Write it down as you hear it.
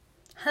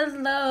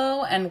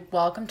Hello, and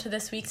welcome to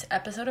this week's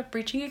episode of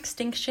Breaching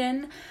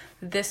Extinction.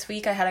 This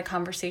week I had a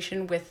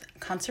conversation with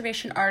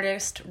conservation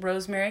artist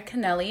Rosemary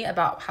Kennelly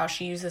about how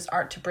she uses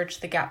art to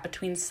bridge the gap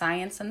between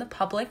science and the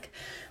public.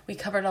 We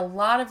covered a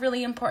lot of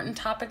really important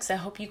topics. I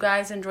hope you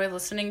guys enjoy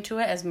listening to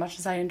it as much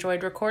as I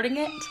enjoyed recording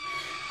it.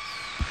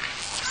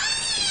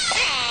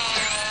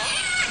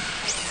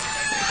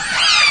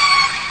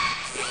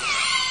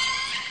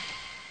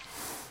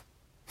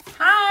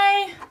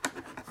 Hi!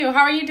 How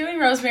are you doing,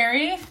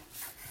 Rosemary?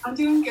 I'm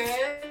doing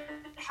good.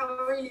 How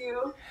are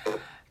you?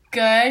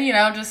 Good,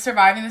 just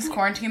surviving this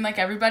quarantine like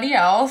everybody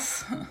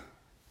else.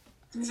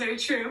 It's very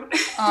true.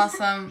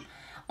 Awesome.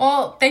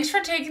 Well, thanks for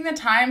taking the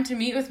time to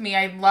meet with me.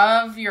 I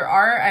love your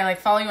art. I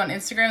follow you on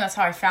Instagram. That's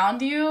how I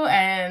found you.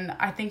 And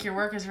I think your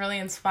work is really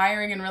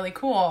inspiring and really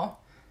cool.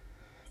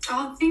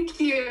 Oh, thank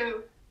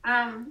you.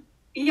 I've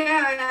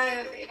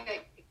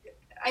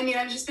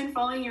just been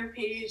following your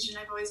page and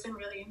I've always been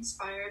really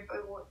inspired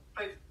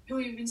by who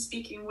you've been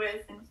speaking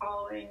with and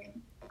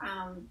following.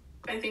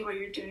 I think what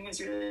you're doing is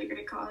a really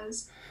great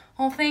cause.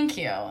 Well, thank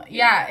you.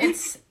 Yeah,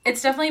 it's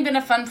definitely been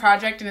a fun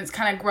project, and it's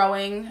kind of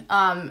growing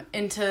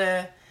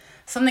into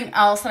something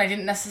else that I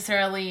didn't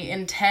necessarily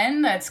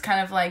intend. That's kind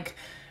of like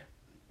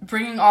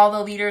bringing all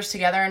the leaders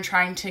together and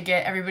trying to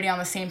get everybody on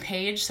the same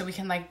page so we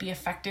can be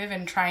effective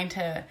in trying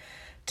to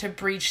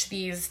breach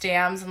these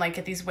dams and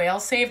get these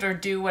whales saved, or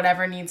do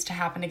whatever needs to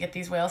happen to get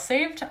these whales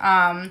saved.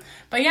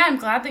 But yeah, I'm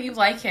glad that you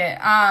like it.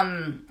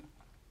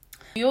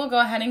 We will go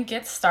ahead and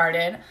get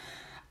started.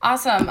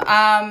 Awesome.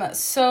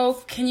 So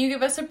can you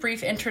give us a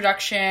brief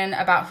introduction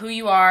about who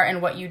you are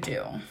and what you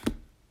do?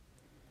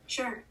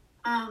 Sure.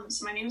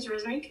 So my name is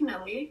Rosemary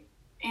Kennelly,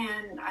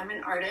 and I'm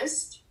an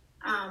artist.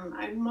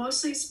 I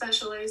mostly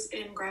specialize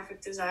in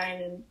graphic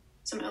design and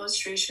some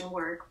illustration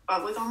work,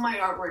 but with all my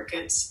artwork,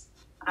 it's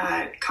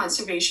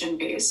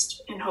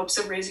conservation-based in hopes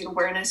of raising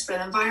awareness for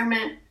the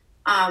environment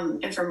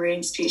and for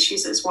marine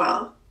species as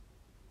well.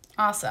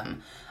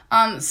 Awesome.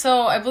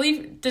 So I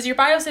believe, does your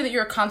bio say that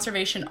you're a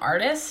conservation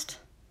artist?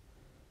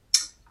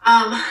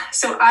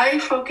 So I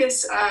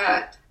focus,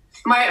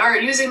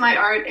 using my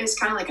art is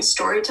kind of like a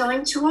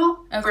storytelling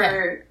tool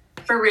for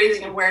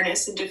raising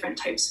awareness in different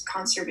types of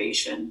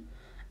conservation.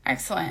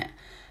 Excellent.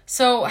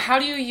 So how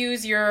do you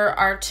use your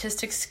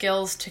artistic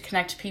skills to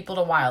connect people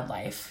to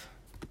wildlife?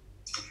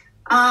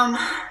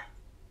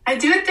 I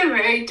do it through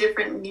very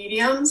different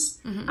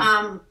mediums.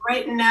 Mm-hmm.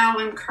 Right now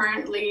I'm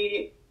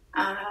currently,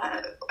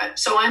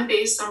 so I'm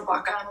based on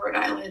Block Island, Rhode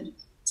Island.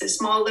 It's a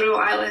small little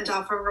island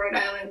off of Rhode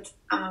Island.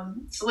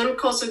 It's a little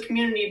coastal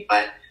community,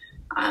 but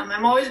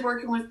I'm always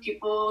working with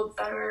people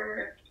that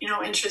are,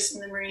 interested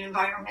in the marine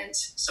environment.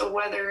 So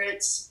whether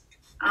it's,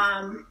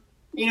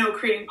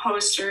 creating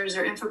posters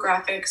or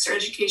infographics or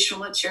educational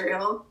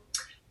material.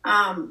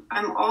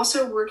 I'm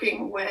also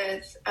working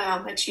with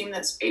a team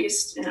that's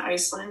based in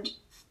Iceland.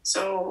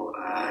 So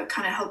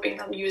kind of helping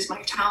them use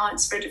my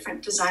talents for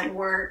different design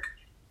work,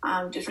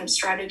 different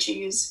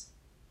strategies.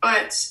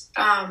 But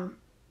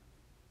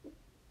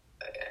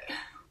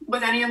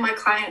with any of my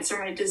clients or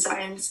my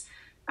designs,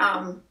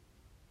 I'm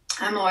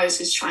always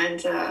just trying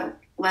to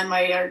lend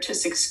my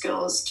artistic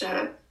skills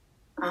to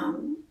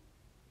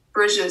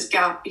bridge this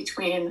gap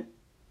between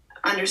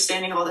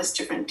understanding all this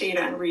different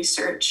data and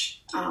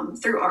research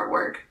through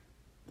artwork.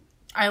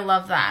 I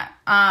love that.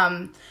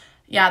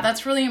 Yeah,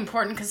 that's really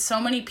important because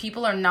so many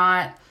people are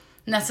not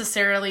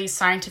necessarily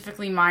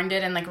scientifically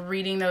minded and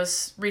reading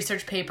those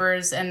research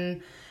papers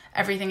and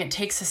everything. It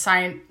takes a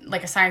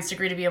science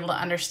degree to be able to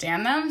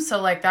understand them.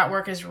 So that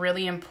work is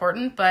really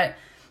important, but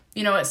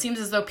it seems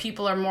as though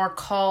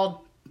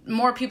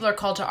more people are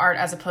called to art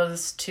as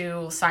opposed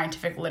to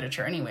scientific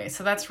literature anyway.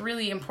 So that's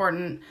really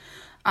important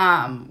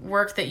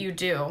work that you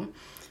do.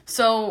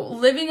 So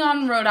living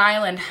on Rhode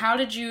Island, how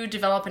did you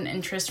develop an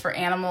interest for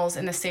animals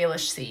in the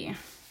Salish Sea?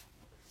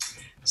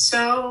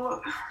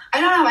 So I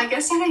don't know, I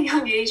guess at a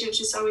young age, I've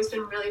just always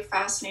been really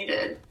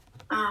fascinated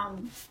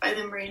by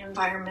the marine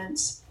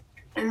environments.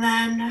 And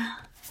then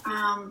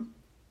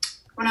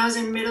when I was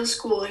in middle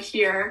school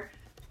here,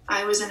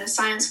 I was in a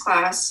science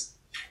class,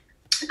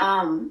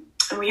 and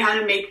we had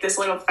to make this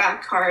little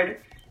fact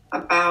card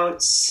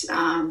about,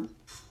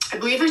 I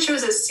believe I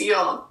chose a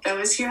seal that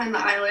was here on the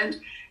island.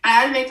 And I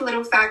had to make a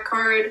little fact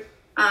card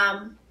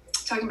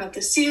talking about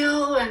the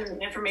seal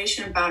and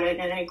information about it,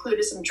 and I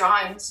included some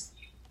drawings.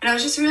 And I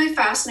was just really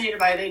fascinated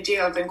by the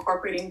idea of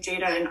incorporating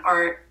data in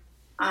art.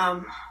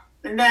 And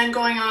then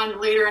going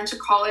on later into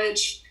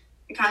college,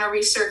 it kind of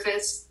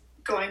resurfaced,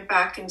 going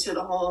back into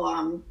the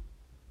whole,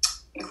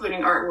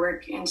 including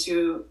artwork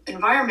into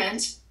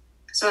environment.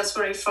 So that's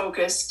what I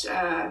focused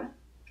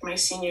my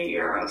senior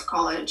year of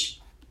college.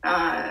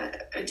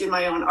 I did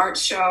my own art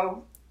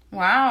show.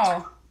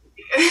 Wow.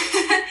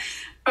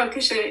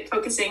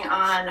 Focusing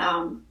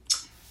on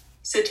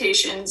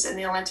cetaceans in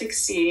the Atlantic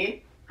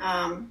Sea,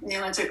 the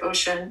Atlantic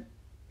Ocean,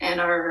 and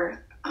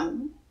our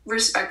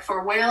respect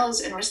for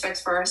whales and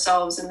respect for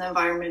ourselves and the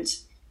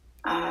environment.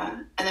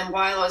 And then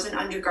while I was an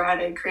undergrad,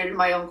 I created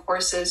my own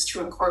courses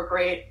to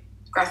incorporate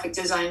graphic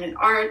design and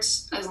art,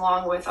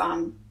 along with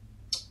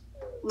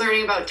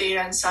learning about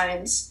data and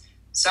science.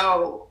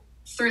 So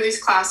through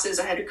these classes,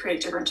 I had to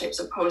create different types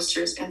of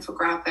posters,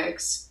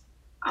 infographics.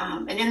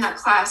 And in that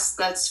class,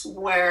 that's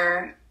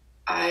where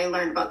I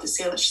learned about the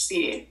Salish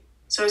Sea.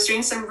 So I was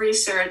doing some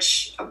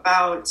research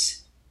about,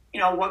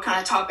 what kind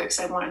of topics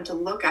I wanted to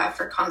look at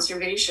for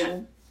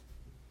conservation.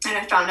 And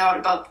I found out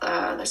about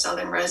the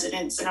Southern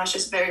residents, and I was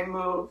just very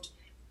moved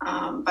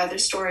by their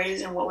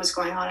stories and what was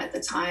going on at the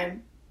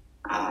time.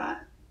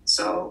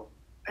 So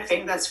I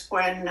think that's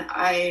when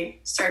I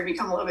started to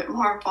become a little bit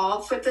more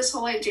involved with this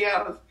whole idea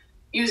of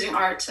using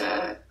art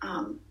to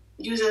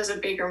use it as a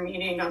bigger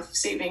meaning of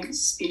saving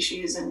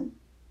species and,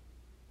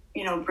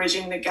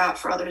 bridging the gap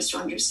for others to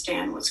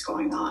understand what's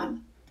going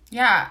on.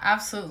 Yeah,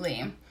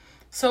 absolutely.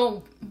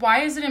 So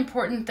why is it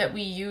important that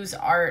we use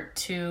art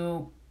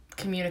to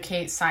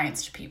communicate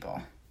science to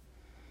people?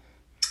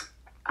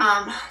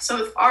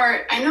 So with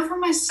art, I know for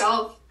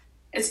myself,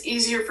 it's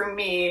easier for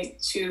me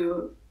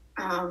to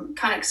kind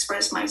of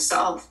express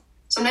myself.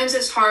 Sometimes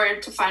it's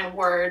hard to find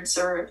words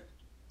or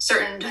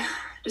certain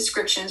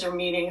descriptions or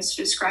meanings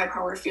to describe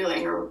how we're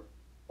feeling or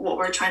what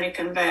we're trying to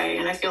convey.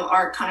 And I feel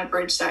art kind of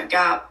bridges that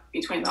gap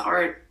between the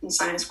art and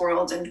science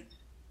world and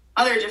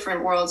other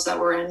different worlds that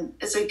we're in.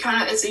 It's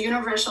a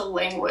universal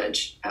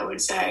language, I would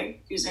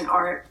say, using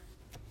art.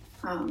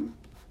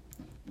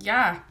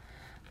 Yeah,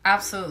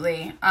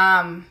 absolutely.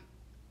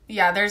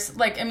 There's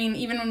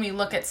even when we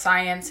look at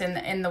science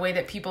and the way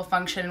that people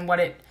function and what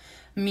it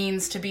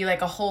means to be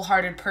like a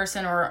wholehearted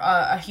person or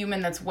a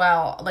human that's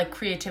well, like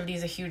creativity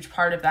is a huge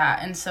part of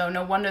that. And so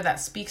no wonder that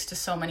speaks to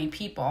so many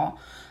people.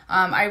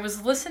 I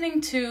was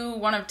listening to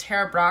one of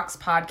Tara Brock's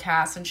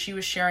podcasts, and she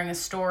was sharing a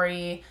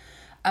story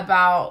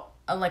about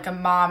like a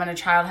mom and a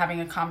child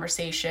having a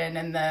conversation,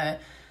 and the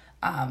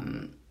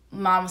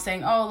mom was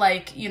saying,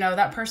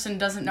 that person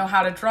doesn't know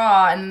how to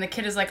draw. And then the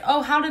kid is like,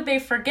 oh, how did they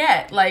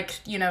forget?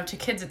 To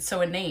kids, it's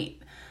so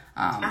innate.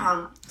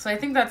 So I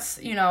think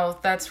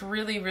that's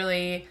really,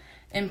 really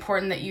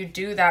important that you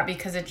do that,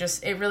 because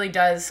it really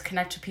does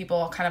connect to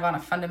people kind of on a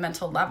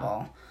fundamental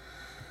level.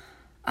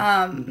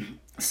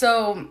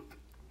 So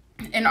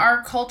in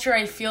our culture,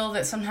 I feel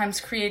that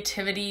sometimes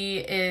creativity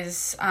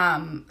is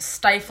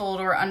stifled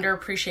or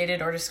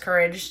underappreciated or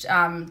discouraged.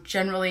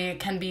 Generally, it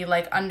can be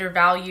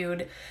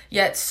undervalued,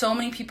 yet so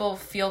many people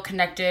feel more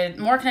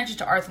connected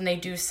to art than they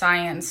do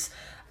science.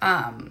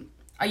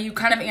 You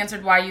kind of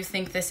answered why you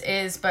think this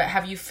is, but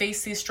have you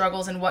faced these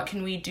struggles, and what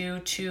can we do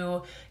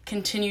to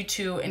continue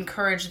to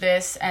encourage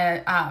this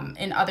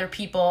in other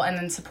people, and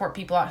then support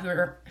people out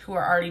who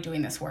are already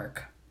doing this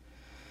work?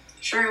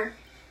 Sure.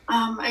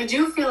 I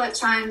do feel at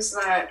times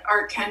that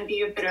art can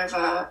be a bit of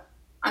a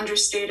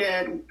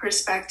understated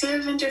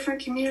perspective in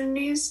different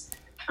communities.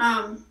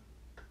 I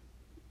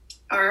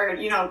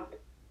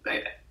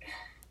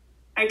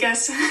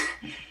guess,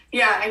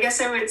 I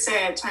guess I would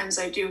say at times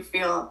I do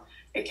feel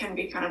it can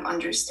be kind of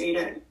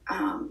understated.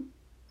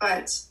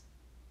 But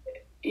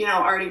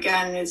art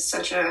again is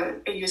such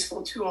a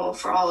useful tool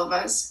for all of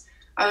us.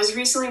 I was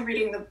recently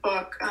reading the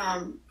book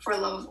For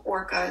the Love of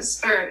Orcas,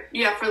 For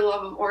the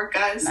Love of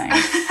Orcas.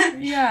 Nice.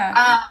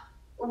 Yeah.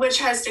 Which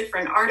has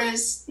different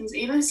artists, and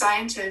even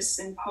scientists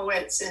and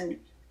poets and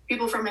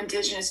people from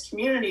indigenous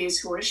communities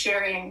who were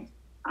sharing,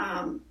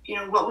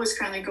 what was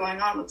currently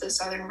going on with the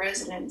Southern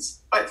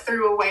residents, but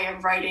through a way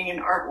of writing and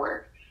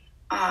artwork.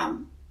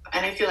 And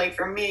I feel like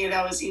for me,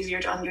 that was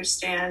easier to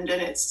understand,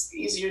 and it's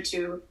easier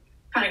to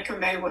kind of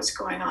convey what's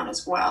going on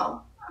as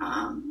well.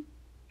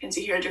 And to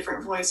hear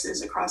different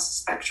voices across the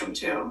spectrum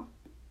too.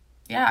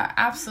 Yeah,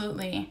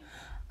 absolutely.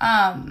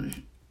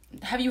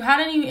 Have you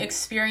had any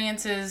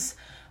experiences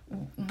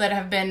that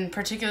have been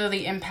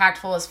particularly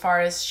impactful as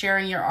far as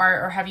sharing your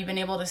art, or have you been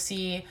able to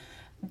see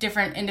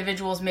different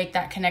individuals make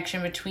that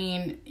connection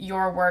between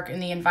your work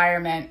and the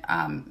environment,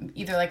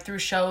 either through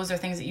shows or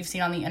things that you've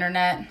seen on the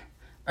internet,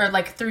 or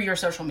through your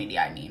social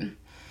media, I mean?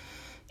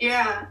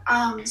 Yeah,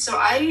 so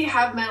I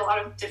have met a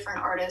lot of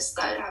different artists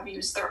that have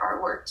used their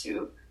artwork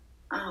to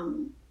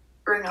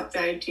bring up the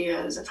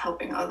ideas of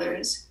helping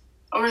others.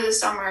 Over the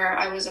summer,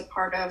 I was a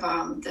part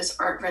of this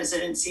art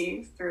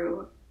residency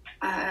through,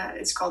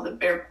 it's called the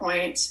Bear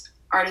Point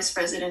Artist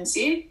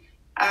Residency,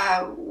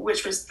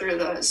 which was through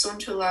the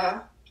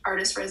Sontula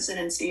Artist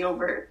Residency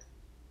over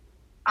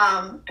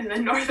in the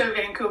north of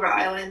Vancouver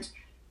Island.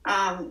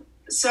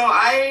 So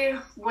I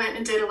went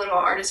and did a little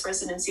artist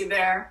residency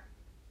there,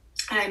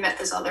 and I met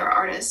this other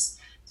artist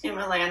named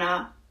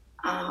Alana,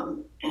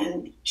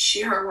 and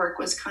her work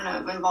was kind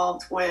of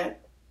involved with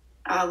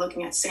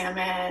looking at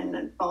salmon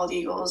and bald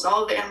eagles,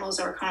 all the animals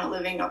that are kind of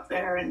living up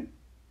there, and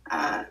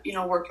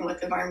working with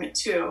the environment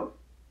too.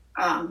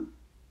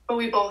 But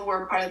we both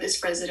were part of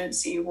this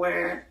residency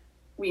where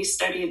we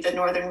studied the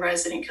northern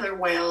resident killer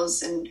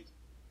whales and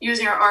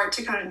using our art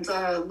to kind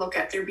of look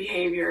at their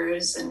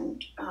behaviors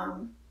and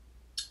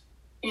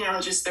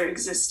just their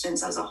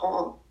existence as a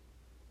whole.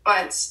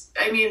 But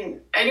I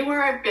mean,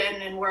 anywhere I've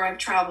been and where I've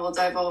traveled,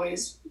 I've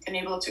always been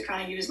able to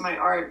kind of use my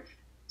art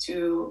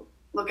to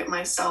look at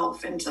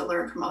myself and to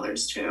learn from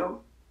others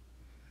too.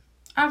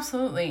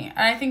 Absolutely.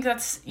 And I think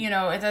that's,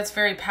 that's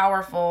very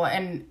powerful,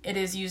 and it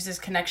is used as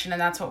connection, and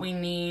that's what we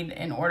need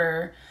in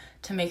order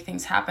to make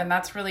things happen.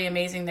 That's really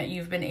amazing that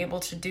you've been able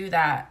to do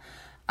that.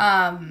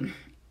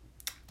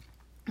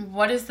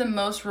 What is the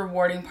most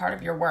rewarding part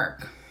of your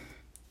work?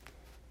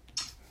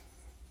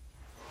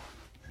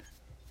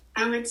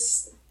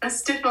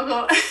 That's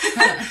difficult.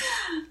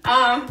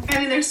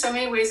 There's so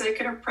many ways I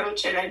could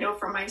approach it. I know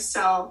for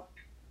myself,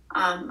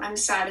 I'm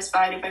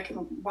satisfied if I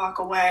can walk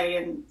away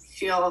and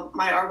feel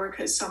my artwork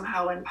has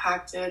somehow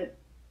impacted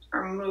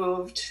or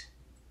moved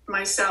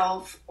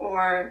myself,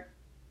 or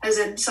as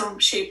in some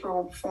shape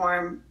or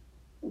form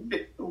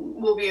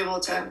will be able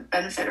to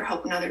benefit or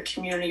help another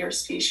community or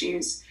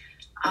species.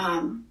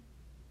 I'm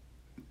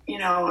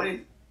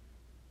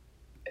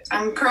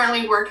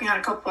currently working on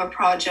a couple of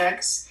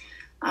projects,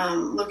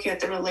 looking at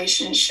the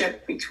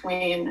relationship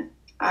between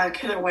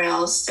killer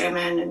whales,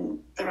 salmon, and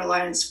the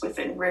reliance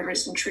within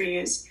rivers and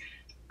trees.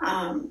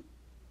 I'm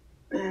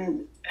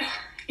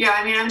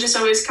just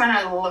always kind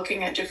of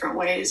looking at different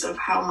ways of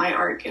how my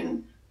art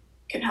can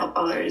help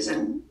others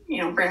and,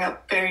 bring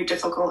up very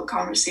difficult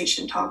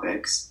conversation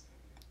topics.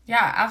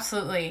 Yeah,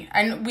 absolutely.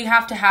 And we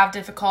have to have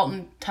difficult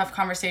and tough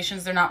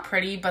conversations. They're not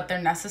pretty, but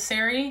they're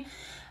necessary.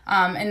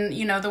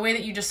 The way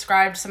that you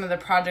described some of the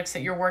projects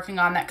that you're working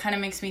on, that kind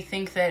of makes me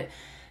think that,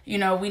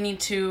 we need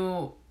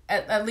to,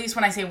 at least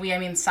when I say we, I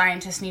mean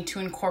scientists need to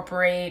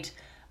incorporate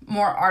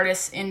more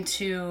artists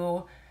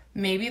into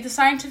maybe the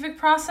scientific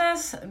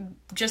process,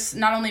 just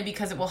not only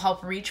because it will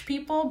help reach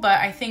people, but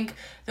I think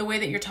the way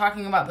that you're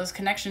talking about those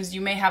connections,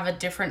 you may have a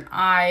different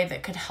eye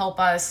that could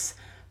help us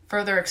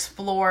further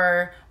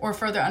explore or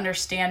further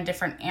understand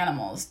different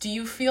animals. Do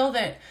you feel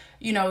that,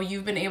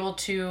 you've been able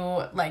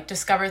to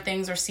discover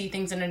things or see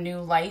things in a new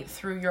light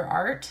through your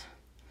art?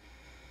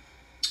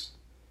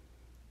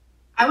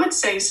 I would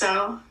say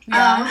so.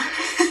 Yeah.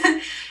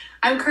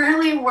 I'm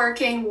currently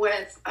working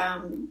with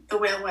the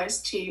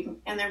Whalewise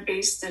team, and they're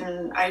based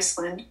in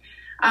Iceland.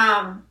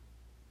 And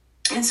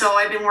so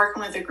I've been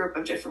working with a group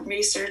of different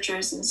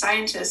researchers and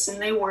scientists,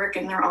 and they work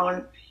in their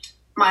own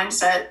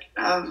mindset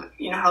of,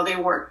 how they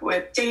work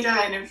with data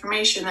and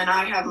information. And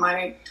I have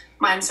my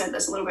mindset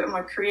that's a little bit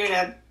more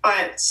creative.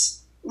 But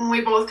when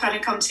we both kind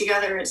of come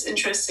together, it's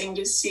interesting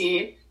to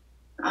see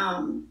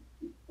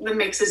the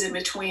mixes in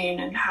between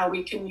and how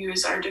we can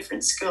use our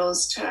different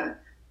skills to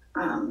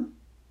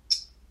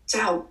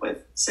help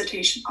with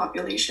cetacean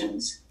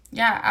populations.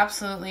 Yeah,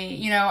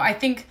 absolutely. I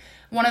think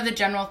one of the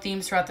general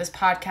themes throughout this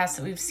podcast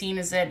that we've seen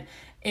is that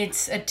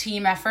it's a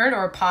team effort,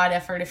 or a pod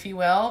effort, if you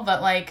will.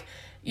 But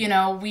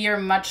we are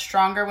much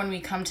stronger when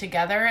we come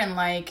together,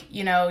 and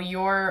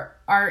your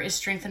art is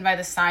strengthened by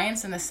the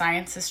science, and the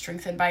science is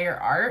strengthened by your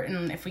art.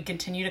 And if we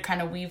continue to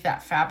kind of weave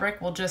that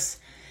fabric, we'll just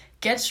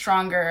get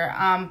stronger.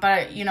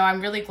 But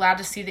I'm really glad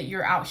to see that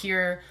you're out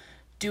here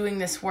doing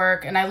this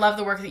work, and I love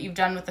the work that you've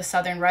done with the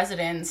Southern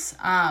residents.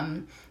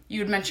 You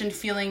had mentioned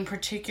feeling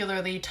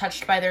particularly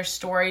touched by their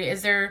story.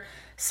 Is there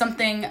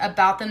something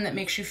about them that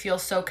makes you feel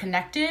so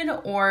connected,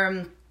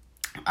 or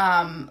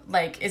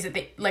is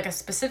it a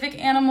specific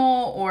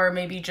animal, or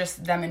maybe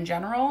just them in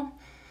general?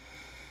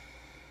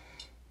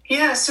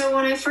 Yeah, so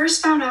when I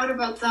first found out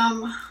about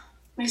them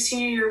my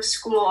senior year of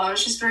school, I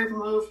was just very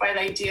moved by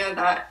the idea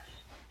that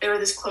they were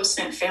this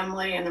close-knit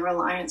family and the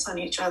reliance on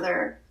each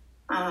other.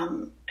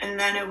 And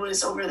then it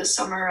was over the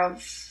summer of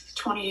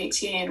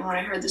 2018 when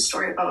I heard the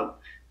story about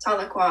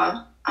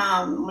Tahlequah,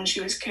 when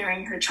she was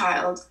carrying her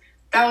child.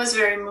 That was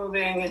very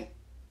moving.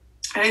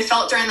 And I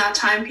felt during that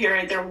time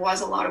period, there was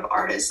a lot of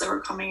artists that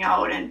were coming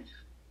out and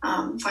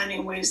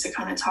finding ways to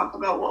kind of talk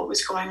about what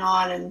was going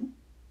on and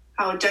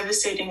how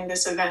devastating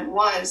this event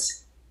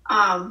was.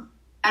 And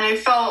I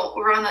felt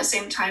around that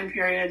same time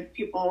period,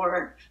 people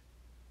were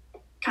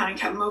kind of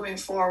kept moving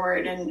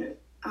forward and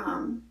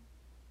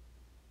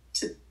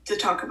to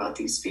talk about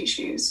these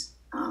species.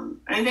 And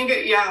I think,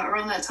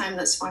 around that time,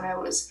 that's when I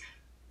was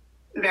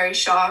very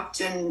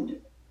shocked.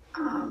 And,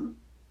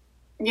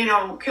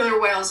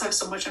 killer whales have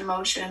so much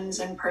emotions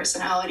and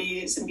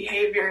personalities and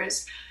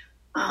behaviors,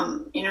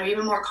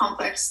 even more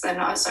complex than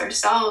us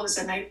ourselves.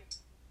 And I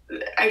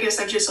guess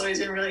I've just always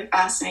been really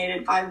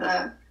fascinated by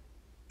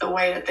the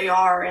way that they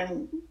are,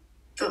 and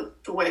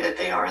the way that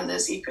they are in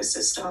this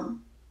ecosystem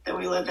that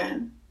we live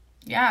in.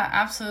 Yeah,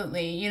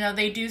 absolutely.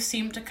 They do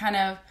seem to kind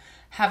of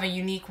have a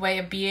unique way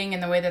of being,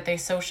 in the way that they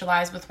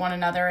socialize with one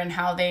another and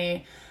how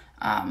they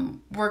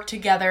work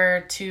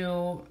together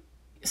to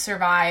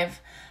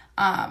survive.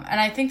 And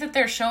I think that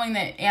they're showing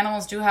that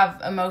animals do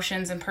have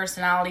emotions and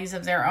personalities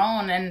of their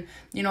own. And,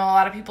 a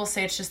lot of people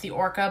say it's just the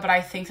orca, but I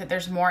think that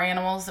there's more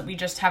animals that we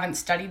just haven't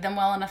studied them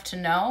well enough to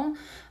know.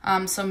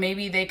 So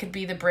maybe they could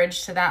be the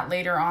bridge to that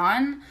later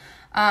on.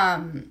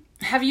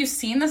 Have you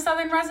seen the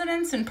Southern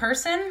residents in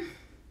person?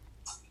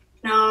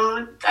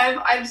 No,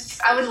 I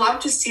would love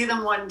to see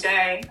them one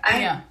day.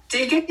 I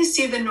did get to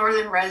see the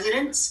Northern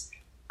residents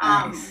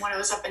nice. When I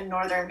was up in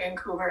Northern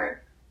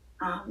Vancouver.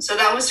 So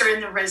that was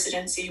during the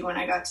residency when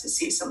I got to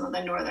see some of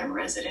the Northern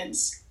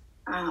residents.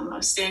 I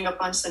was staying up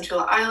on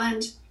Centula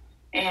Island,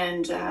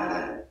 And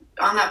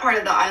on that part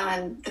of the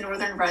island, the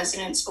northern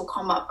residents will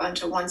come up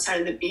onto one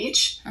side of the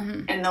beach,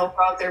 and they'll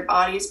rub their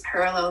bodies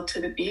parallel to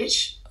the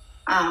beach.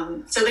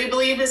 So they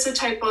believe it's a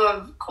type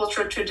of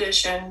cultural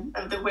tradition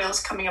of the whales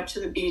coming up to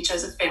the beach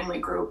as a family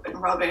group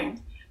and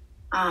rubbing.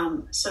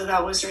 So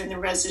that was during the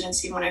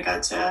residency when I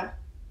got to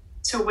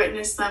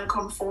witness them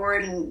come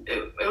forward, and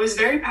it was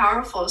very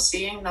powerful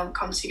seeing them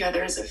come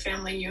together as a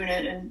family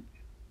unit. And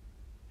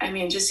I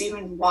mean, just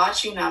even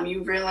watching them,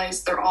 you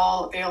realize they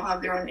all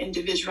have their own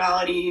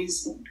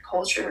individualities and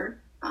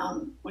culture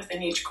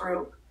within each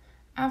group.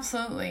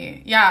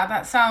 Absolutely. Yeah,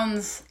 that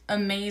sounds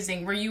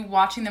amazing. Were you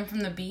watching them from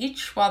the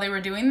beach while they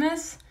were doing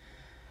this?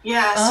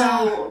 Yeah,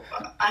 so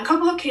on a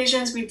couple of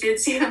occasions we did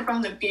see them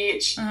from the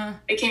beach.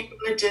 They came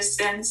from a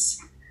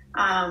distance.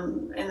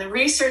 And the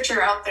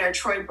researcher out there,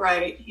 Troy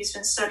Bright, he's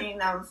been studying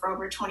them for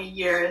over 20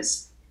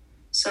 years.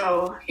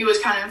 So he was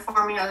kind of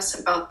informing us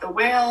about the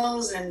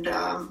whales and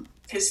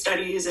his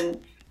studies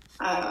and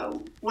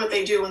what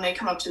they do when they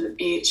come up to the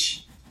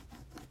beach.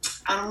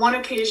 On one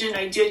occasion,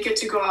 I did get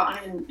to go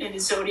out in a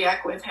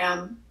Zodiac with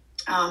him.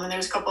 And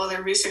there's a couple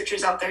other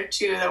researchers out there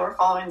too that were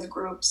following the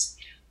groups.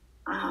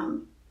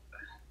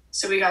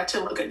 So we got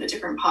to look at the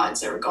different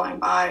pods that were going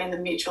by and the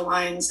mutual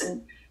lines.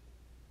 And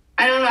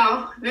I don't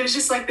know, there was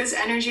just like this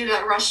energy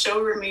that rushed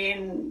over me,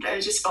 and I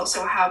just felt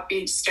so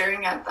happy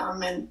staring at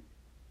them. And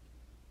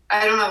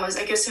I don't know,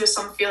 I guess it was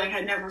some feeling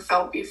I'd never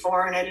felt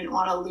before, and I didn't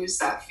want to lose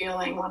that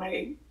feeling when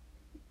I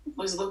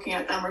was looking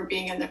at them or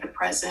being in their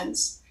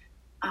presence.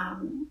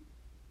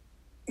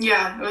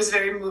 Yeah, it was a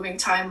very moving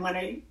time when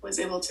I was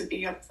able to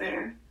be up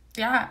there.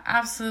 Yeah,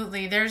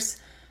 absolutely. There's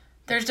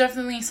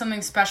definitely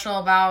something special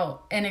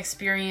about an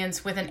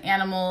experience with an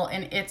animal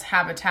in its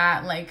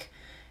habitat, like,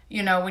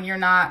 you know, when you're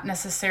not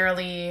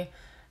necessarily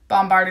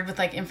bombarded with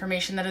like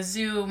information that a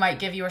zoo might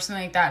give you or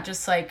something like that,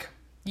 just like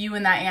you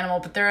and that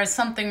animal. But there is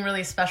something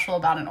really special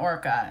about an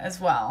orca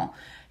as well.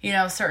 You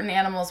know, certain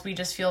animals we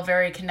just feel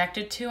very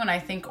connected to, and I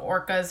think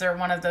orcas are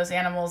one of those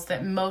animals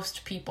that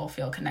most people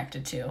feel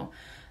connected to.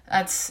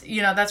 That's,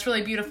 you know, that's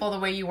really beautiful the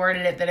way you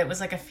worded it, that it was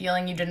like a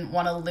feeling you didn't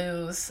want to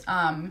lose.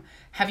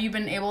 Have you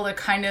been able to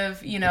kind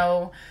of, you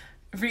know,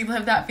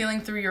 relive that feeling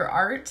through your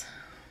art?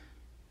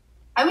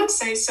 I would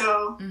say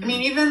so. I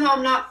mean, even though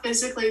I'm not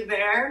physically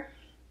there,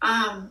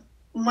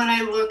 when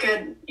I look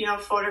at, you know,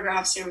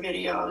 photographs or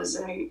videos,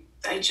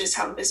 I just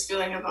have this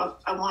feeling of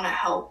I want to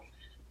help.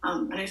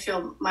 And I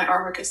feel my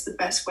artwork is the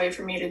best way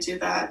for me to do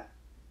that.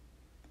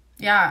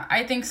 Yeah,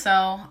 I think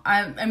so.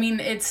 I mean,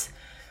 it's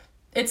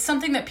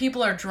something that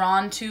people are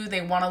drawn to.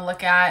 They want to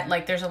look at.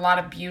 Like, there's a lot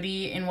of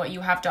beauty in what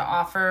you have to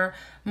offer,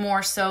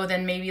 more so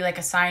than maybe like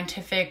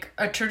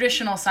a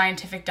traditional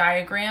scientific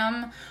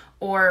diagram,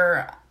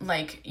 or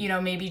like, you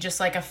know, maybe just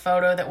like a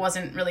photo that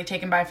wasn't really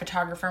taken by a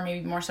photographer,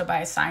 maybe more so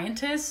by a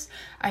scientist.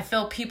 I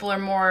feel people are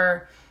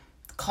more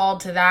called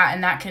to that,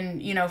 and that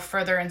can, you know,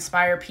 further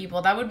inspire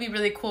people. That would be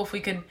really cool if we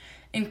could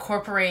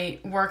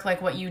incorporate work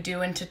like what you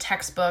do into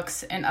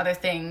textbooks and other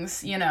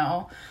things, you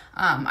know.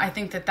 I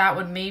think that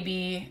would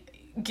maybe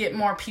get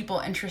more people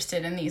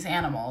interested in these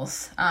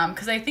animals.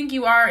 Because I think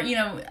you are, you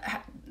know,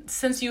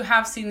 since you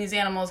have seen these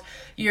animals,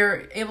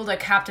 you're able to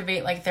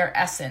captivate like their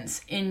essence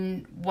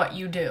in what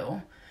you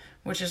do,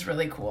 which is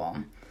really cool.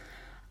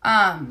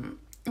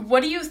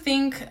 What do you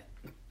think,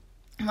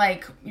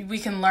 like, we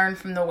can learn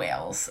from the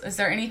whales? Is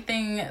there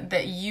anything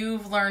that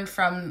you've learned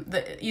from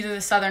either the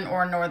southern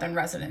or northern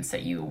residents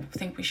that you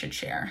think we should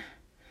share?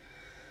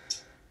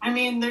 I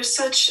mean, there's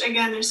such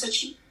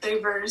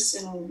diverse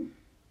and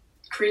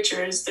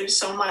creatures. There's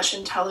so much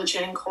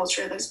intelligence and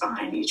culture that's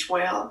behind each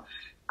whale.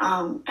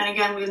 And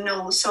again, we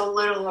know so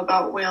little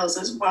about whales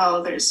as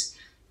well. There's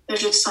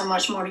just so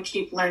much more to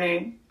keep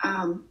learning.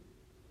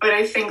 But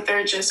I think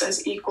they're just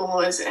as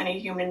equal as any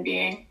human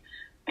being.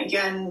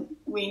 Again,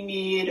 we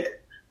need,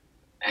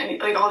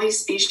 like, all these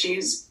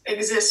species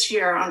exist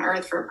here on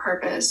Earth for a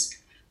purpose.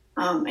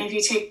 And if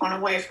you take one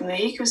away from the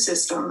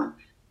ecosystem,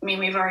 I mean,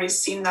 we've already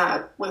seen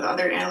that with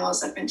other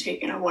animals that have been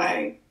taken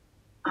away.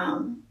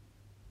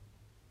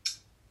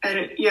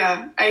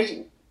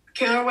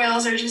 Killer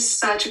whales are just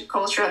such a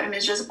cultural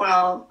image as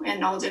well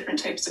in all different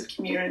types of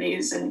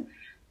communities, and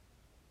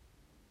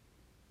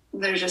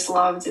they're just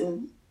loved,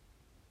 and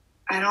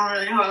I don't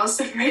really know how else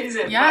to phrase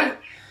it. Yeah.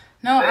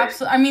 No,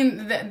 absolutely. I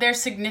mean, they're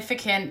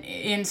significant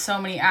in so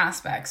many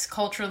aspects,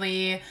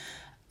 culturally,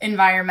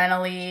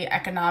 environmentally,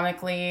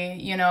 economically,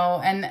 you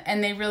know,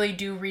 and they really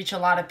do reach a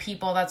lot of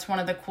people. That's one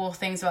of the cool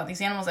things about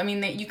these animals. I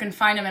mean, you can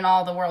find them in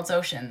all the world's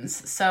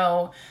oceans.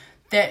 So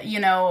that, you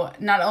know,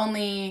 not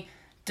only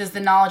does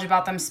the knowledge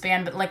about them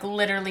span, but like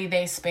literally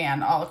they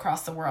span all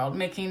across the world,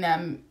 making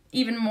them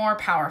even more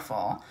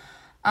powerful.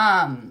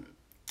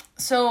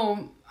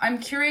 So I'm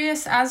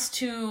curious as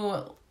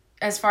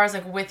far as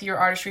like with your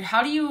artistry,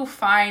 how do you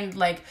find,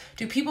 like,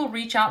 do people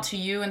reach out to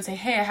you and say,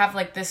 hey, I have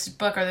like this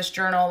book or this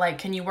journal, like,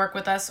 can you work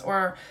with us?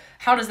 Or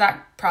how does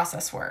that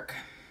process work?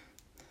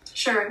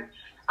 Sure.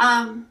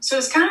 So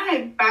it's kind of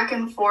like back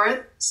and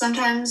forth.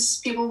 Sometimes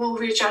people will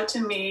reach out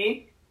to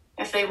me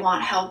if they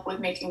want help with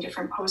making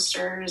different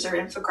posters or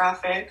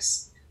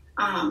infographics.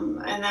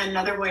 And then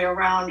another way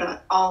around,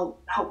 I'll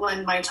help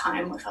lend my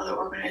time with other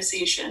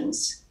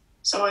organizations.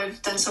 So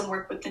I've done some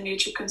work with the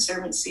Nature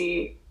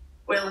Conservancy,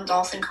 Whale and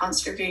Dolphin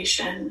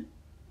Conservation,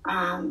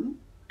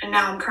 and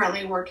now I'm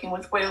currently working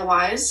with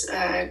WhaleWise,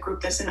 a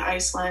group that's in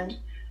Iceland.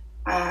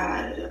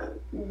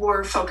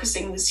 We're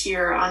focusing this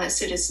year on a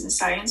citizen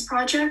science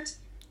project.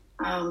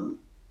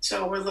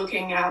 So we're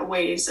looking at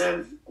ways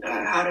of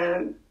how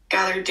to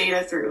gather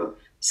data through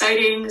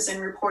sightings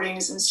and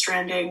reportings and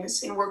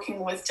strandings and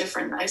working with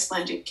different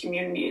Icelandic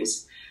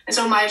communities. And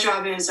so my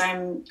job is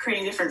I'm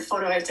creating different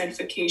photo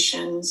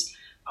identifications,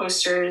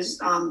 posters,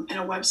 and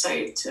a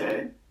website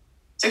to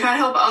kind of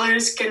help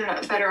others get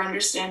a better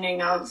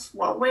understanding of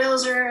what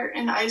whales are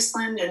in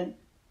Iceland and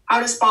how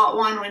to spot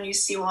one when you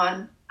see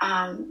one.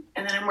 And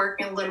then I'm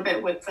working a little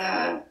bit with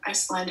the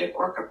Icelandic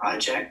Orca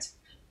Project.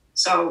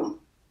 So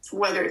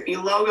whether it be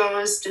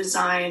logos,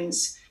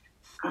 designs,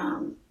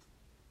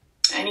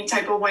 any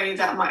type of way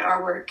that my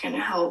artwork can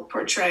help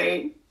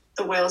portray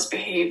the whales'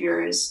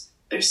 behaviors,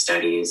 their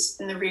studies,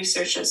 and the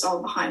research that's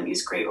all behind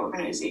these great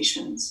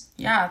organizations.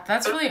 Yeah,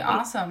 that's really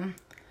awesome.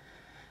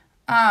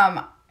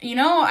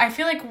 I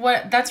feel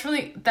like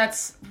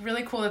that's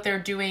really cool that they're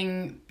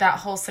doing that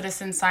whole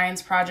citizen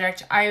science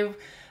project. I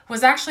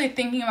was actually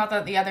thinking about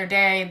that the other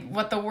day.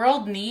 What the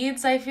world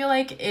needs, I feel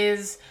like,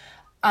 is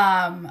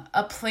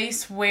a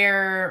place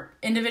where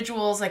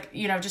individuals,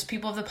 just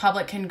people of the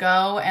public can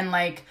go and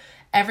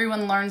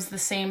everyone learns the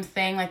same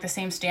thing, the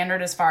same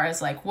standard as far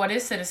as what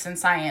is citizen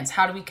science?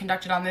 How do we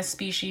conduct it on this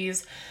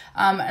species?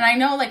 And I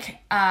know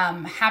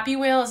Happy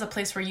Whale is a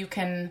place where you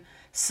can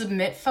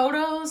submit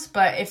photos,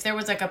 but if there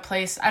was a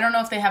place, I don't know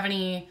if they have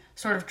any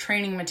sort of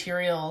training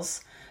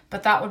materials,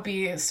 but that would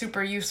be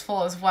super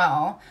useful as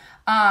well.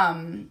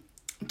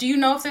 Do you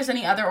know if there's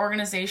any other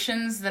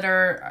organizations that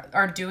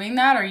are doing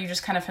that, or are you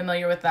just kind of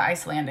familiar with the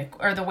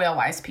Icelandic or the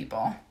WhaleWise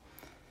people?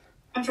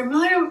 I'm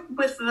familiar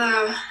with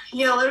a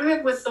little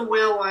bit with the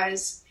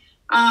WhaleWise.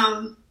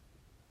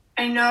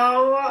 I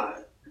know,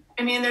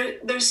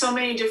 there's so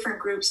many different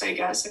groups, I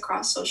guess,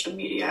 across social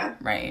media.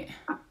 Right.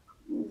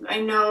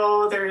 I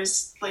know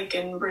there's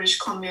in British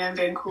Columbia and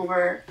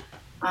Vancouver,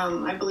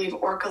 I believe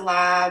Orca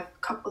Lab, a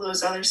couple of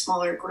those other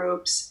smaller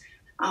groups,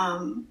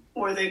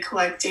 where they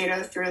collect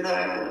data through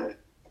the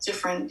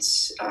different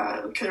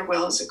killer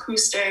whales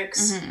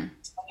acoustics,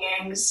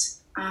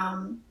 sightings,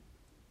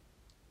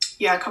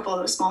 a couple of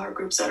those smaller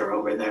groups that are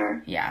over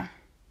there. Yeah.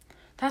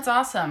 That's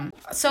awesome.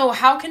 So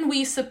how can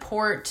we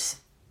support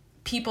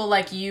people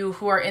like you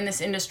who are in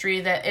this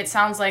industry that it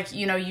sounds like,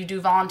 you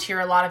do volunteer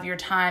a lot of your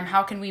time?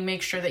 How can we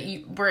make sure that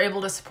we're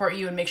able to support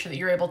you and make sure that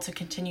you're able to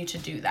continue to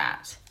do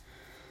that?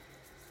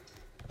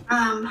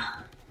 I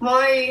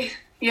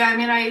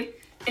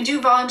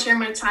do volunteer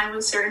my time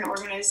with certain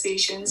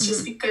organizations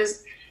just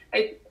because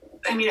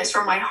it's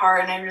from my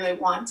heart and I really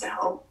want to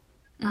help.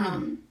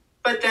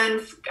 But then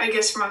I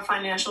guess from a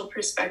financial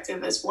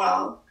perspective as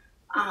well,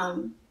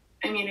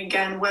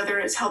 again, whether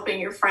it's helping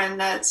your friend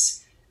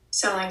that's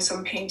selling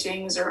some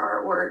paintings or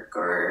artwork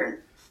or,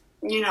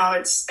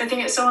 I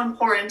think it's so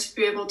important to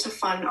be able to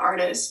fund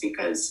artists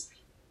because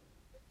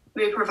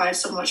they provide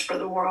so much for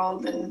the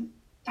world and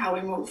how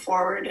we move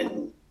forward.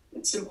 And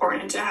it's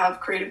important to have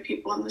creative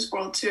people in this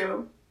world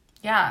too.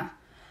 Yeah,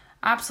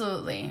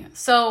 absolutely.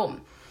 So,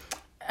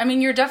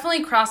 you're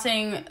definitely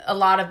crossing a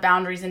lot of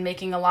boundaries and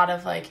making a lot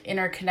of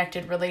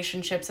interconnected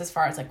relationships as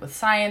far as with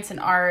science and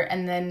art.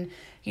 And then,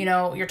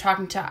 you're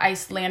talking to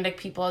Icelandic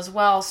people as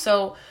well.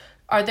 So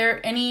are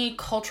there any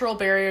cultural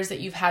barriers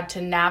that you've had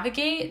to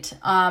navigate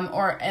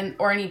or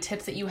any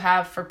tips that you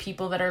have for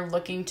people that are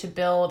looking to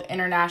build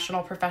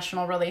international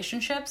professional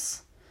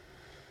relationships?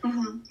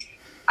 Mm-hmm.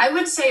 I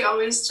would say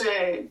always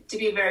to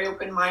be very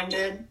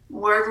open-minded.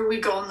 Wherever we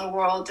go in the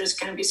world, there's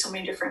going to be so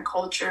many different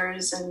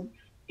cultures and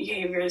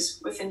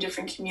behaviors within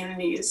different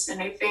communities.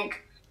 And I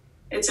think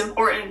it's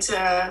important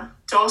to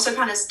also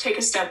kind of take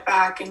a step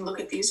back and look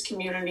at these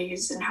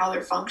communities and how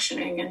they're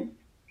functioning and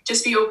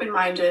just be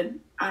open-minded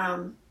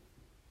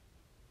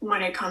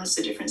when it comes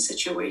to different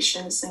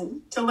situations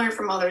and to learn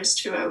from others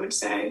too, I would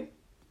say.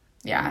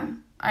 Yeah,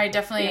 I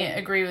definitely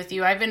agree with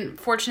you. I've been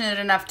fortunate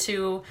enough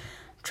to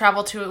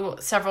travel to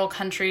several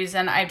countries,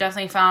 and I've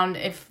definitely found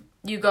if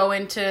you go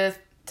into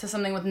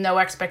something with no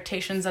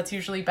expectations, that's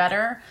usually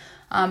better.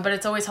 But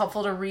it's always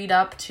helpful to read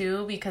up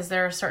too, because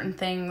there are certain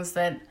things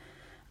that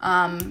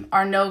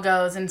are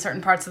no-goes in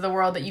certain parts of the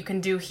world that you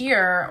can do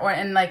here,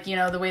 and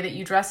the way that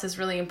you dress is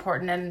really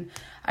important,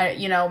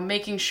 and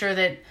making sure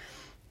that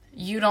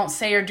you don't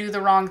say or do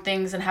the wrong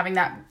things and having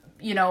that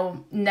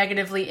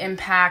negatively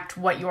impact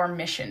what your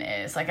mission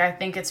is. I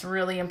think it's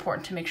really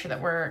important to make sure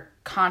that we're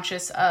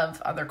conscious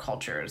of other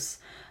cultures.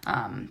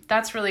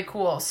 That's really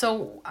cool.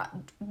 So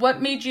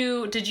what did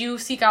you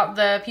seek out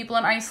the people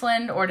in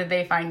Iceland, or did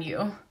they find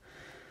you?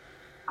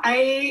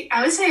 I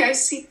would say I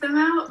seek them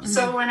out. Mm-hmm.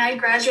 So when I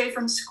graduated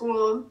from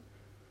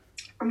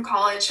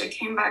college, I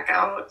came back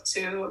out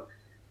to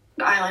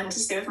the island to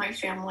stay with my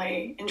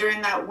family. And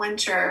during that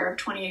winter of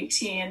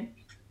 2018,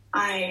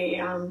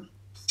 I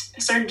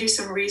started to do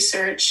some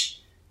research.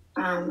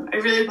 I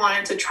really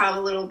wanted to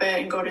travel a little bit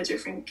and go to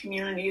different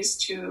communities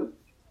to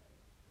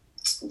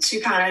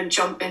kind of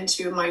jump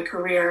into my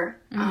career.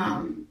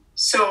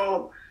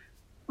 So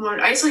when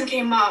Iceland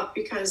came up,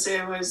 because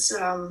it was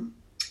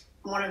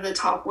one of the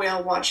top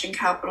whale watching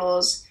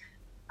capitals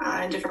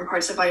in different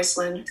parts of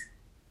Iceland.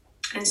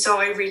 And so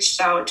I reached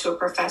out to a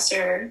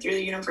professor through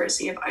the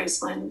University of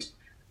Iceland,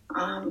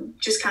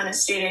 just kind of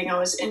stating I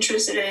was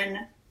interested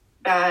in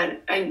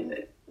that.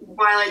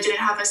 While I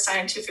didn't have a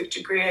scientific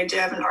degree, I did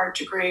have an art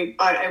degree,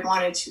 but I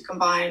wanted to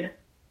combine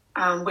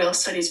whale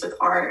studies with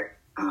art.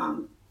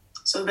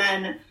 So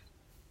then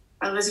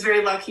I was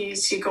very lucky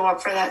to go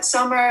up for that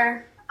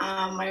summer.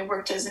 I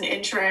worked as an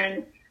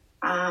intern,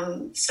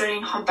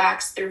 studying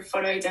humpbacks through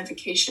photo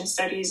identification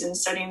studies and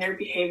studying their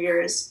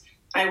behaviors.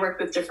 I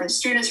worked with different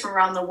students from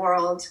around the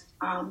world.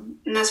 And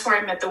that's where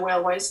I met the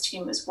Whale-Wise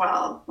team as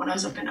well when I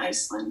was up in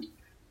Iceland.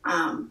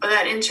 But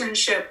that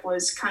internship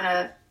was kind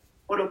of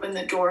what opened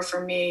the door for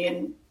me,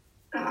 and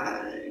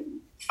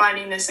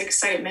finding this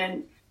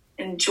excitement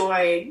and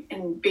joy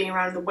in being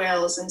around the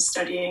whales and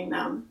studying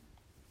them.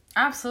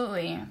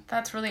 Absolutely.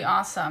 That's really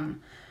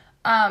awesome.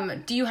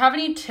 Do you have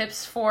any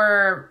tips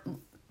for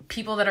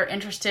people that are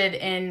interested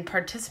in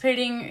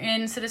participating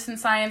in citizen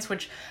science,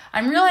 which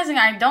I'm realizing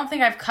I don't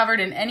think I've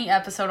covered in any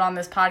episode on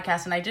this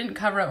podcast, and I didn't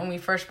cover it when we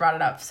first brought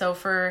it up. So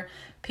for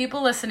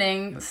people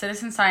listening,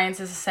 citizen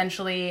science is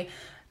essentially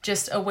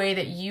just a way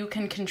that you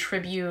can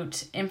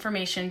contribute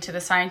information to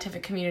the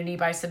scientific community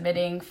by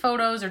submitting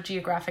photos or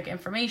geographic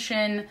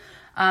information.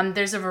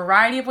 There's a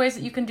variety of ways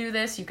that you can do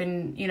this. You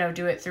can,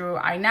 do it through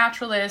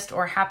iNaturalist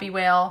or Happy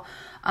Whale.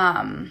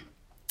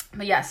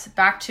 But yes,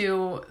 back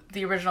to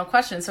the original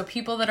question. So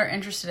people that are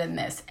interested in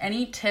this,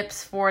 any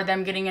tips for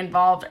them getting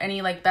involved? Any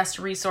best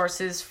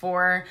resources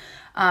for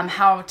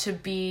how to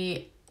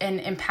be an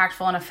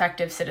impactful and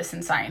effective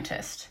citizen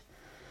scientist?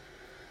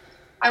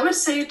 I would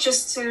say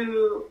just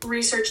to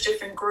research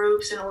different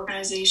groups and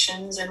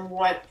organizations and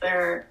what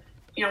their,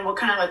 what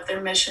kind of what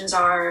their missions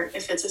are,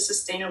 if it's a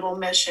sustainable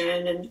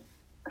mission,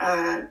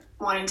 and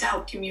wanting to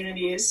help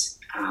communities.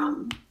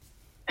 And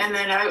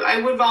then I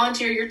would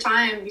volunteer your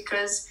time,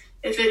 because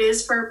if it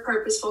is for a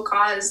purposeful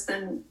cause,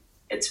 then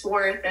it's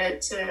worth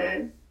it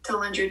to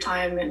lend your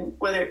time, and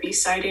whether it be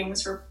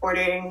sightings,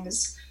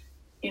 reportings,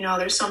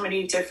 there's so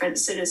many different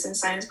citizen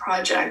science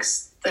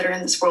projects that are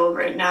in this world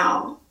right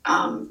now.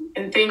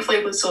 And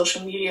thankfully with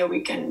social media,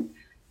 we can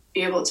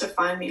be able to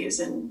find these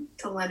and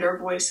to lend our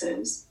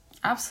voices.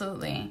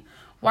 Absolutely.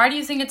 Why do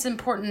you think it's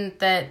important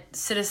that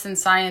citizen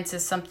science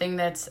is something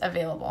that's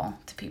available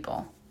to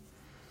people?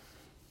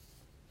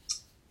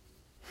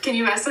 Can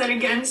you ask that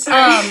again?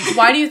 Sorry.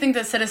 Why do you think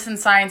that citizen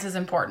science is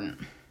important?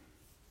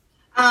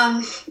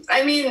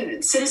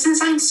 Citizen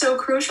science is so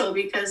crucial,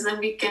 because then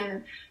we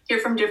can hear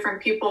from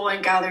different people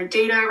and gather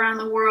data around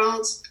the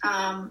world.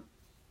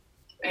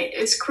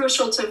 It's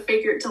crucial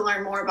to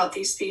learn more about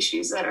these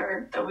species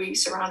that we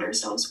surround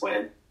ourselves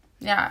with.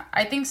 Yeah,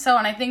 I think so.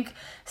 And I think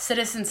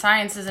citizen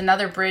science is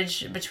another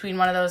bridge between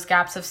one of those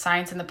gaps of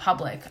science and the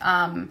public.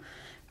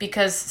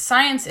 Because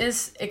science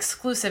is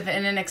exclusive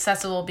and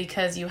inaccessible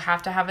because you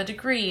have to have a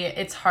degree.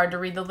 It's hard to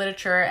read the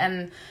literature,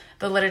 and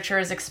the literature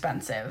is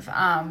expensive.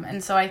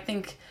 And so I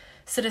think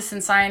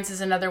citizen science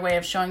is another way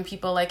of showing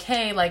people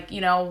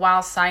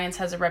while science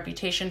has a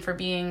reputation for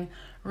being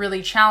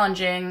really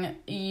challenging,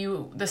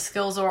 the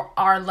skills are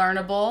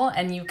learnable,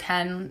 and you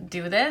can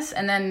do this.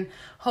 And then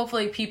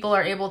hopefully people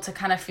are able to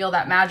kind of feel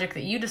that magic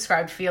that you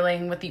described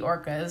feeling with the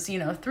orcas,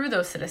 through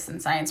those citizen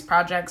science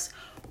projects,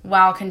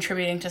 while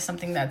contributing to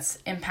something that's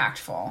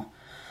impactful.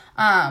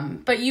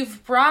 But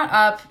you've brought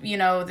up,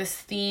 this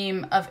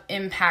theme of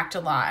impact a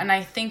lot. And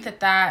I think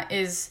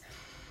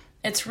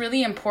it's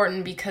really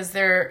important, because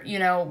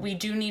we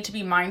do need to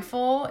be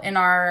mindful in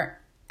our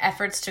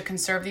efforts to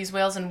conserve these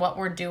whales and what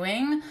we're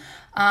doing.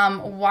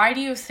 Why do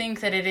you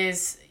think that it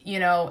is,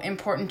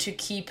 important to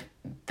keep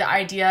the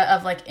idea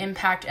of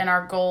impact and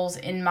our goals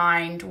in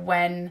mind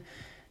when,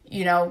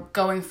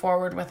 going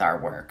forward with our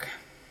work?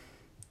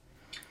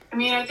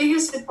 I think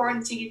it's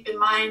important to keep in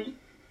mind,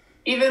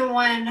 even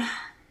when,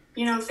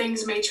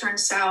 things may turn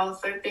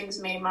south or things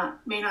may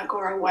not go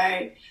our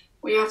way,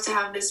 we have to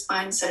have this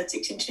mindset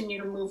to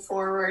continue to move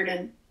forward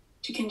and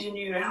to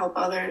continue to help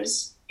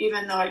others,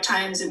 even though at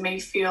times it may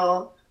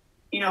feel,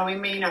 we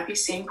may not be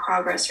seeing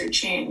progress or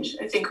change.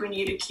 I think we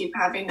need to keep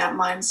having that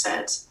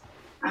mindset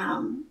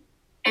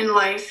in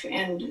life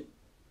and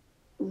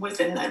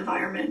within the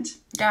environment.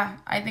 Yeah,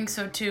 I think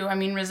so too.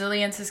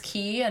 Resilience is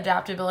key,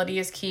 adaptability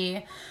is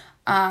key.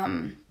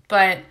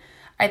 But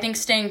I think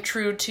staying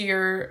true to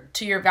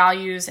your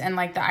values and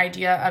the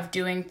idea of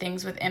doing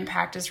things with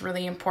impact is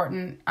really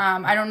important.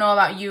 I don't know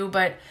about you,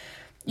 but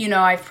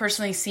I've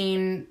personally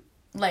seen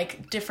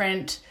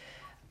different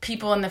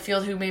people in the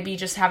field who maybe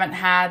just haven't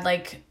had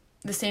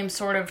the same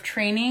sort of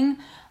training.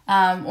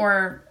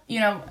 or,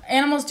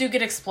 animals do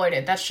get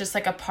exploited. That's just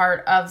like a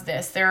part of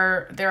this.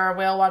 There are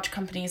whale watch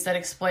companies that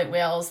exploit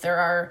whales. There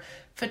are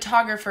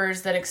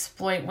photographers that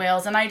exploit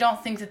whales. And I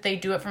don't think that they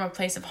do it from a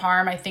place of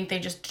harm. I think they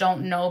just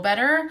don't know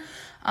better.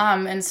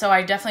 And so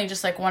I definitely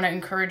just like want to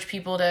encourage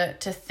people to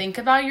think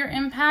about your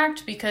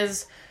impact,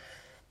 because,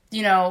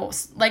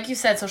 like you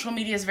said, social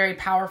media is very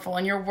powerful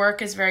and your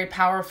work is very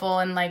powerful.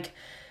 And like,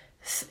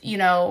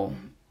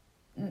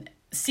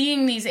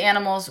 seeing these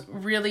animals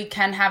really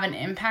can have an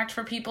impact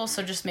for people.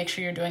 So just make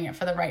sure you're doing it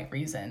for the right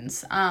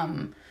reasons.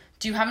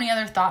 Do you have any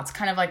other thoughts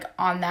kind of like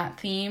on that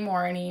theme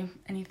or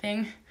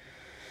anything?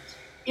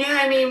 Yeah,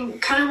 I mean,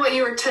 kind of what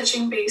you were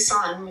touching base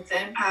on with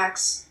the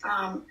impacts.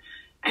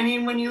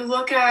 When you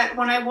look at,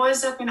 when I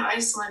was up in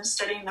Iceland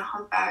studying the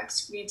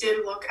humpbacks, we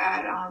did look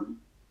at,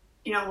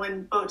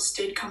 when boats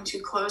did come too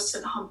close to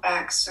the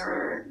humpbacks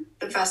or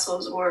the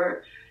vessels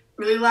were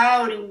really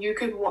loud, and you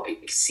could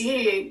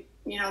see,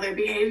 their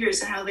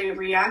behaviors and how they were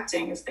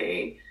reacting if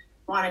they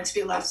wanted to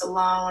be left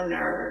alone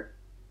or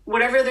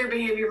whatever their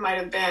behavior might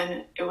have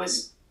been. It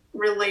was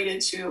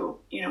related to,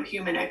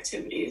 human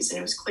activities, and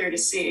it was clear to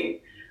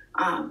see.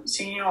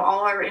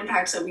 All our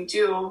impacts that we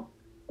do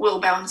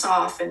will bounce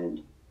off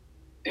and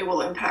it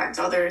will impact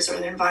others or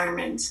the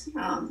environment.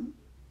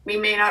 We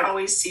may not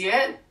always see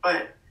it,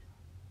 but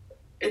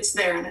it's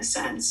there in a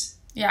sense.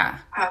 Yeah.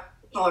 How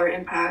all our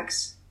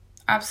impacts.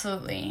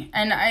 Absolutely.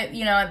 And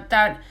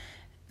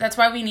that's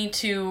why we need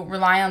to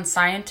rely on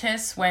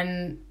scientists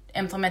when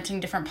implementing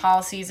different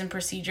policies and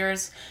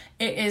procedures.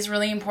 It is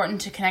really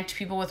important to connect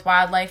people with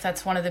wildlife.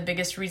 That's one of the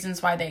biggest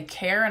reasons why they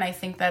care. And I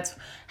think that's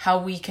how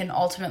we can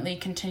ultimately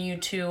continue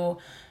to,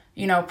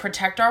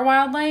 protect our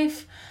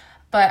wildlife.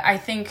 But I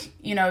think,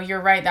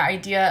 you're right. The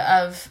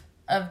idea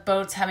of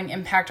boats having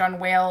impact on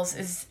whales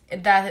is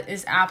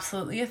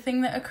absolutely a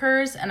thing that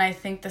occurs. And I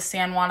think the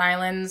San Juan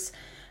Islands,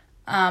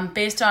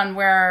 based on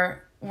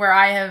where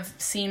I have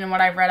seen and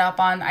what I've read up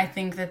on, I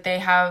think that they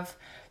have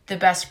the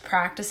best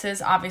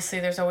practices. Obviously,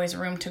 there's always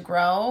room to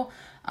grow.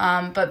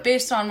 But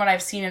based on what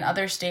I've seen in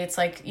other states,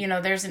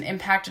 there's an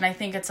impact, and I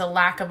think it's a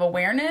lack of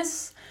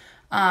awareness.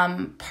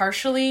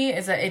 Partially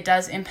is that it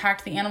does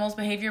impact the animal's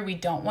behavior. We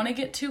don't want to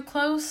get too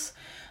close.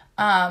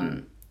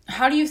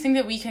 How do you think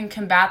that we can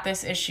combat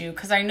this issue?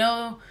 Because I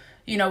know,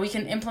 we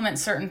can implement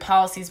certain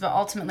policies, but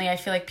ultimately I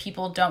feel like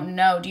people don't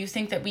know. Do you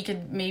think that we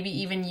could maybe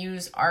even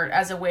use art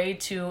as a way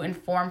to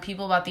inform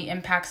people about the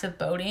impacts of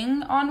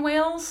boating on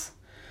whales?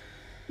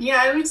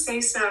 Yeah, I would say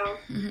so.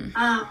 Mm-hmm.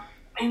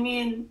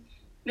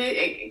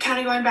 Kind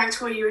of going back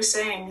to what you were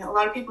saying, a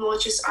lot of people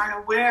just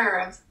aren't aware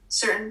of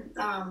certain,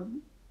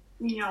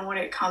 when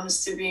it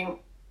comes to being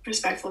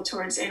respectful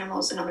towards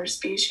animals and other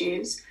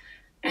species.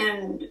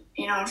 And,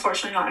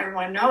 unfortunately not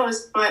everyone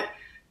knows, but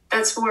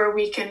that's where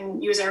we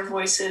can use our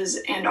voices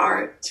and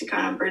art to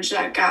kind of bridge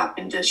that gap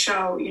and to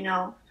show,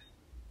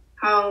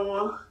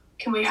 how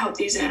can we help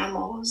these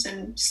animals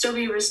and still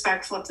be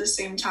respectful at the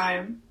same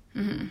time.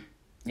 Mm-hmm.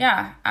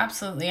 Yeah,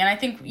 absolutely. And I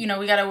think, we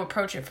got to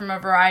approach it from a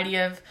variety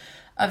of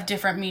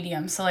different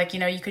mediums. So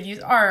you could use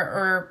art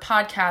or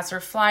podcasts or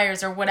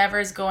flyers or whatever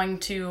is going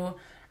to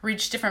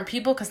reach different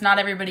people, because not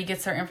everybody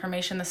gets their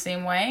information the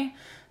same way.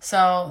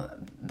 So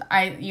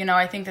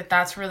I think that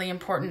that's really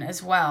important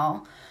as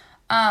well.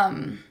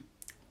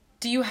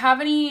 Do you have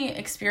any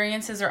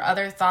experiences or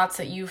other thoughts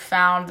that you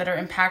found that are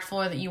impactful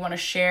or that you want to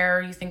share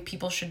or you think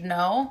people should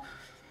know?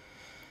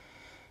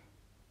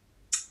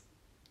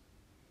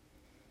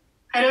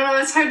 I don't know.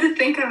 It's hard to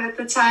think of at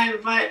the time,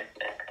 but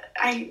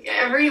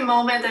every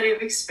moment that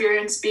I've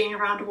experienced being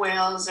around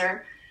whales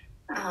or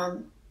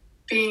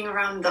being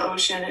around the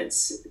ocean,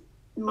 it's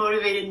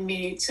motivated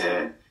me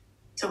to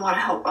want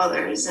to help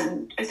others.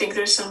 And I think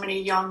there's so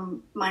many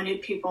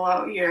young-minded people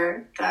out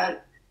here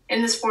that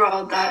in this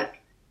world that,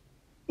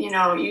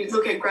 you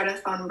look at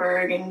Greta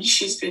Thunberg, and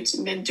she's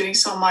been doing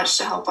so much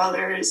to help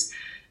others,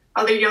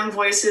 other young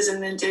voices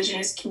in the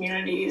indigenous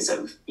communities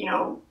of,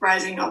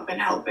 rising up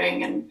and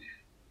helping. And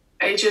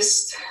I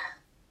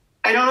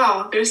don't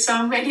know. There's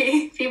so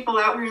many people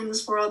out here in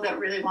this world that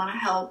really want to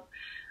help.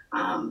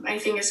 I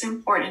think it's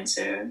important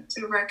to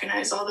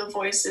recognize all the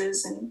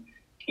voices and,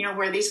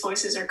 where these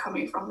voices are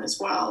coming from as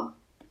well.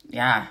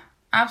 Yeah,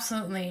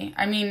 absolutely.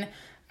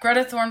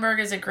 Greta Thunberg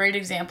is a great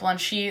example, and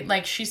she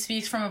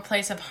speaks from a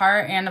place of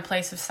heart and a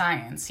place of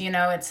science.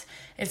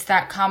 It's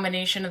that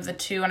combination of the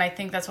two, and I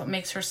think that's what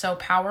makes her so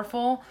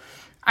powerful.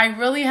 I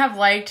really have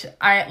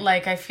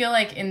I feel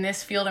like in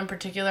this field in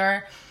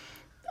particular,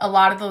 a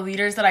lot of the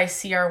leaders that I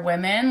see are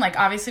women.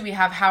 Obviously we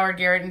have Howard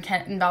Garrett and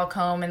Kenton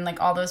Balcombe and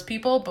all those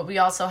people, but we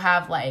also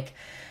have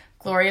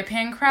Gloria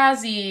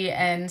Pancrazzi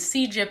and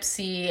Sea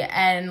Gypsy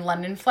and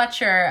London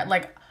Fletcher.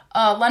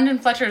 London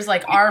Fletcher is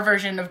our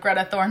version of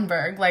Greta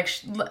Thunberg.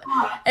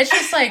 It's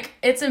just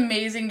it's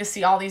amazing to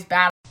see all these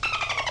bad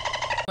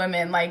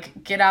women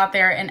get out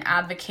there and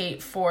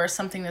advocate for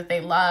something that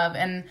they love.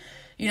 And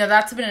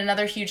that's been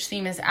another huge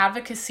theme, is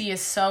advocacy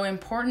is so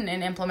important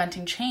in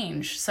implementing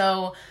change.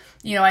 So,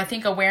 I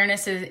think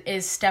awareness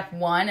is step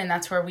one, and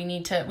that's where we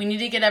need to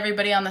get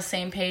everybody on the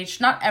same page.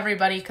 Not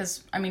everybody,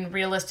 because,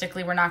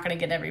 realistically, we're not going to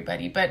get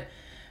everybody, but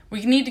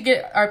we need to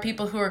get our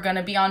people who are going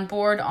to be on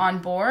board,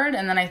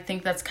 and then I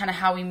think that's kind of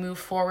how we move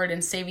forward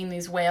in saving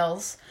these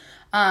whales.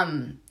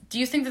 Do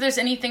you think that there's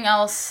anything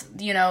else,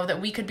 that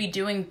we could be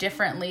doing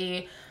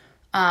differently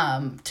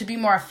to be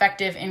more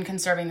effective in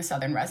conserving the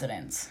southern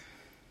residents?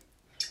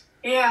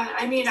 Yeah,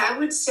 I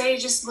would say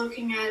just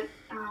looking at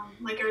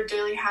our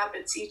daily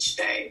habits each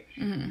day,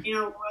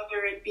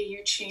 whether it be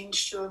you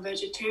change to a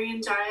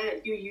vegetarian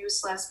diet, you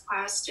use less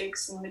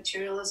plastics and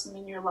materialism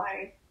in your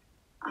life,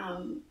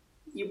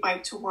 you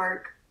bike to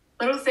work,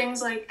 little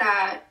things like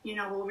that,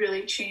 will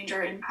really change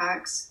our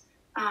impacts.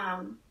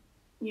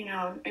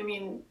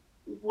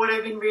 What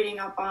I've been reading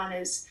up on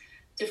is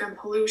different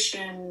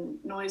pollution,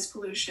 noise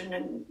pollution,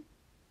 and,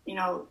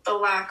 the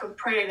lack of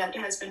prey that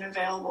has been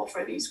available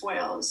for these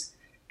whales.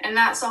 And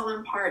that's all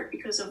in part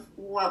because of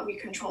what we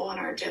control in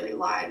our daily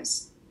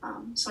lives.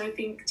 So I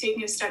think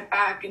taking a step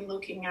back and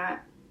looking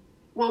at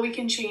what we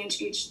can change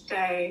each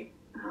day,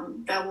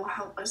 that will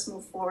help us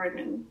move forward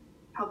in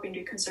helping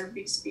to conserve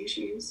these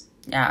species.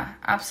 Yeah,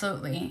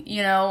 absolutely.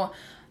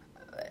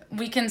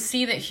 We can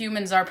see that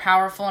humans are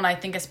powerful, and I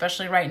think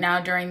especially right now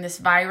during this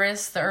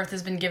virus, the Earth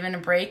has been given a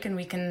break and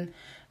we can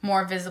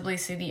more visibly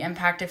see the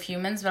impact of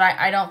humans. But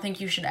I don't think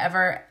you should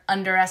ever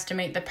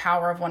underestimate the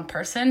power of one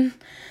person.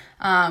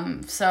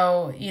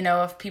 So,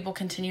 if people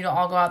continue to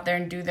all go out there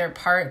and do their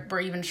part,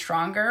 we're even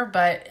stronger.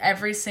 But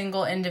every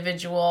single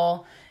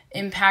individual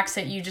impacts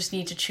that you just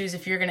need to choose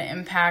if you're going to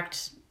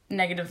impact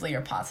negatively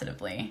or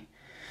positively.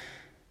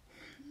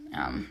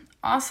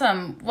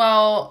 Awesome.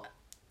 Well,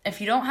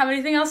 if you don't have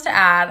anything else to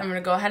add, I'm going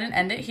to go ahead and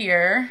end it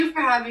here. Thank you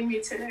for having me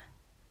today.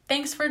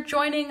 Thanks for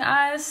joining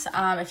us.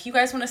 If you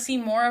guys want to see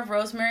more of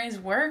Rosemary's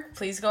work,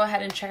 please go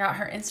ahead and check out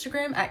her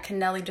Instagram at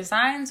Kennelly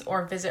Designs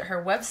or visit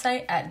her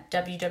website at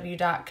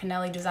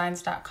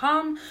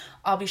www.kennellydesigns.com.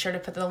 I'll be sure to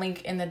put the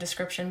link in the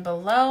description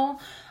below.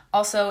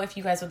 Also, if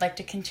you guys would like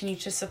to continue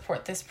to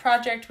support this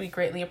project, we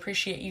greatly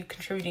appreciate you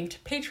contributing to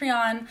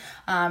Patreon.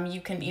 You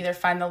can either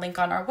find the link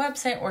on our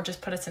website or just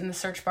put us in the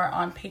search bar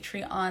on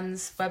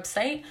Patreon's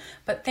website.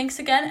 But thanks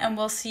again, and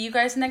we'll see you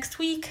guys next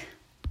week.